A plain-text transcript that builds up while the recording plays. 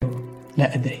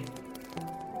لا أدري.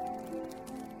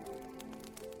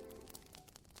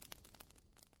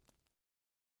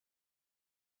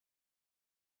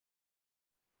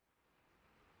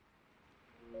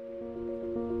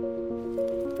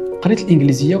 قريت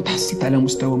الإنجليزية وتحصلت على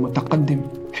مستوى متقدم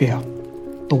فيها،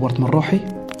 طورت من روحي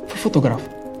في الفوتوغراف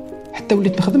حتى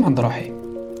وليت نخدم عند روحي،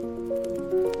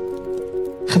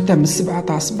 خدام من 7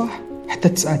 تاع الصباح حتى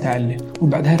 9 تاع الليل،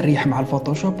 وبعدها نريح مع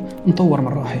الفوتوشوب ونطور من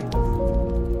روحي.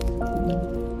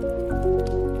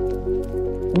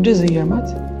 وجاز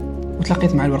ايامات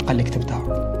وتلاقيت مع الورقة اللي كتبتها،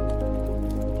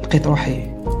 لقيت روحي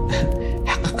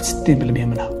حققت 60%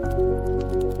 منها.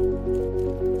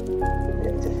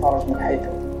 يأتي الفرج من حيث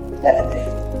لا أدري.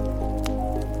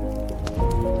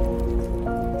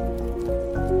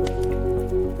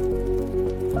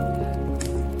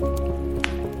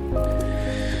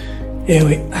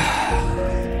 ايوي،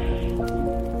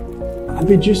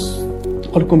 حبيت جيس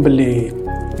نقول لكم باللي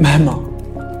مهما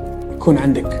يكون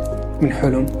عندك من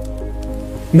حلم،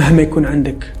 مهما يكون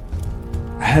عندك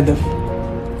هدف،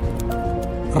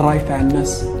 الرأي تاع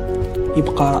الناس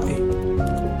يبقى رأي.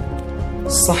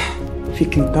 الصح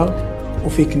فيك انت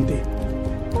وفيك انت.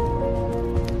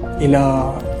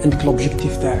 الى عندك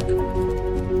لوبجيكتيف تاعك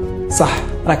صح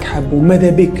راك حاب وماذا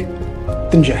بك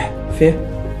تنجح فيه،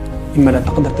 اما لا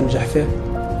تقدر تنجح فيه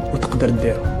وتقدر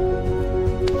ديره.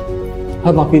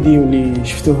 هذا فيديو اللي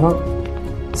شفتوها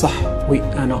صح، وي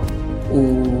انا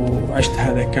وعشت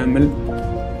هذا كامل،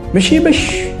 ماشي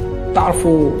باش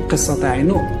تعرفوا القصة تاعي،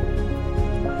 نو،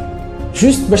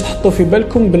 جوست باش تحطوا في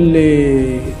بالكم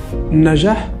باللي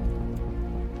النجاح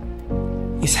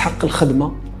يسحق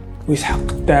الخدمة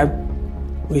ويسحق التعب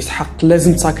ويسحق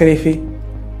لازم تساكريفي.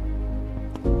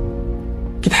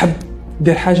 كي تحب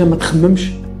دير حاجة ما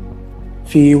تخممش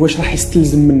في واش راح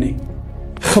يستلزم مني،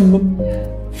 خمم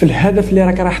في الهدف اللي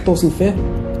راك راح توصل فيه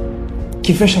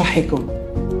كيفاش راح يكون.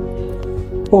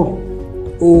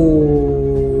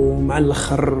 ومع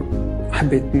الاخر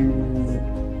حبيت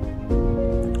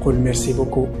نقول ميرسي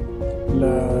بوكو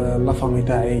لا فامي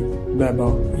تاعي،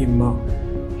 بابا يما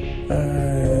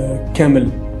كامل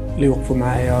اللي وقفوا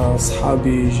معايا،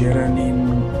 صحابي جيراني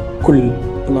من كل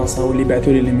بلاصه واللي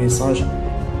بعثوا لي لي ميساج.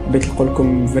 بغيت نقول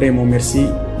لكم فريمون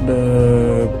ميرسي،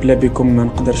 بلا بكم ما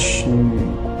نقدرش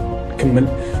نكمل،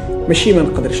 ماشي ما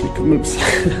نقدرش نكمل بصح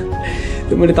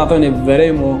ثم اللي تعطوني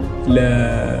فريمون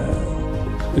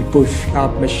البوش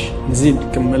اب باش نزيد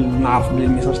نكمل، نعرف بلي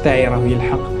الميساج تاعي راه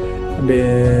يلحق.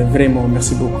 فريمون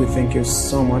ميرسي بوكو، ثانك يو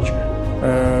سو ماتش،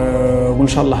 وان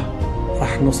شاء الله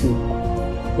راح نوصل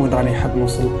وين راني حاب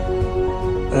نوصل.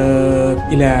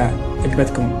 الى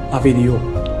عجبتكم الفيديو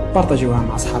بارطاجيوها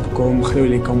مع اصحابكم، خلوا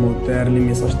لي كومونتير لي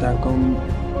ميساج تاعكم،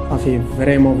 صافي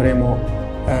فريمون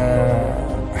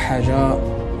حاجه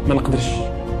ما نقدرش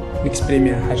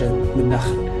نكسبريميها، حاجه من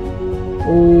الداخل.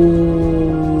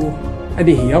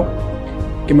 هذه هي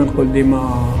كما نقول ديما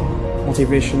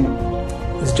motivation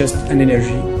is just an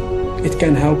energy, it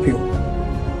can help you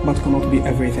but cannot be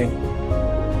everything.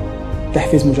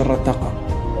 تحفيز مجرد طاقة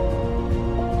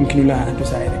يمكن لها أن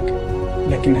تساعدك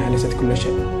لكنها ليست كل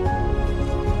شيء.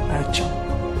 تشاو.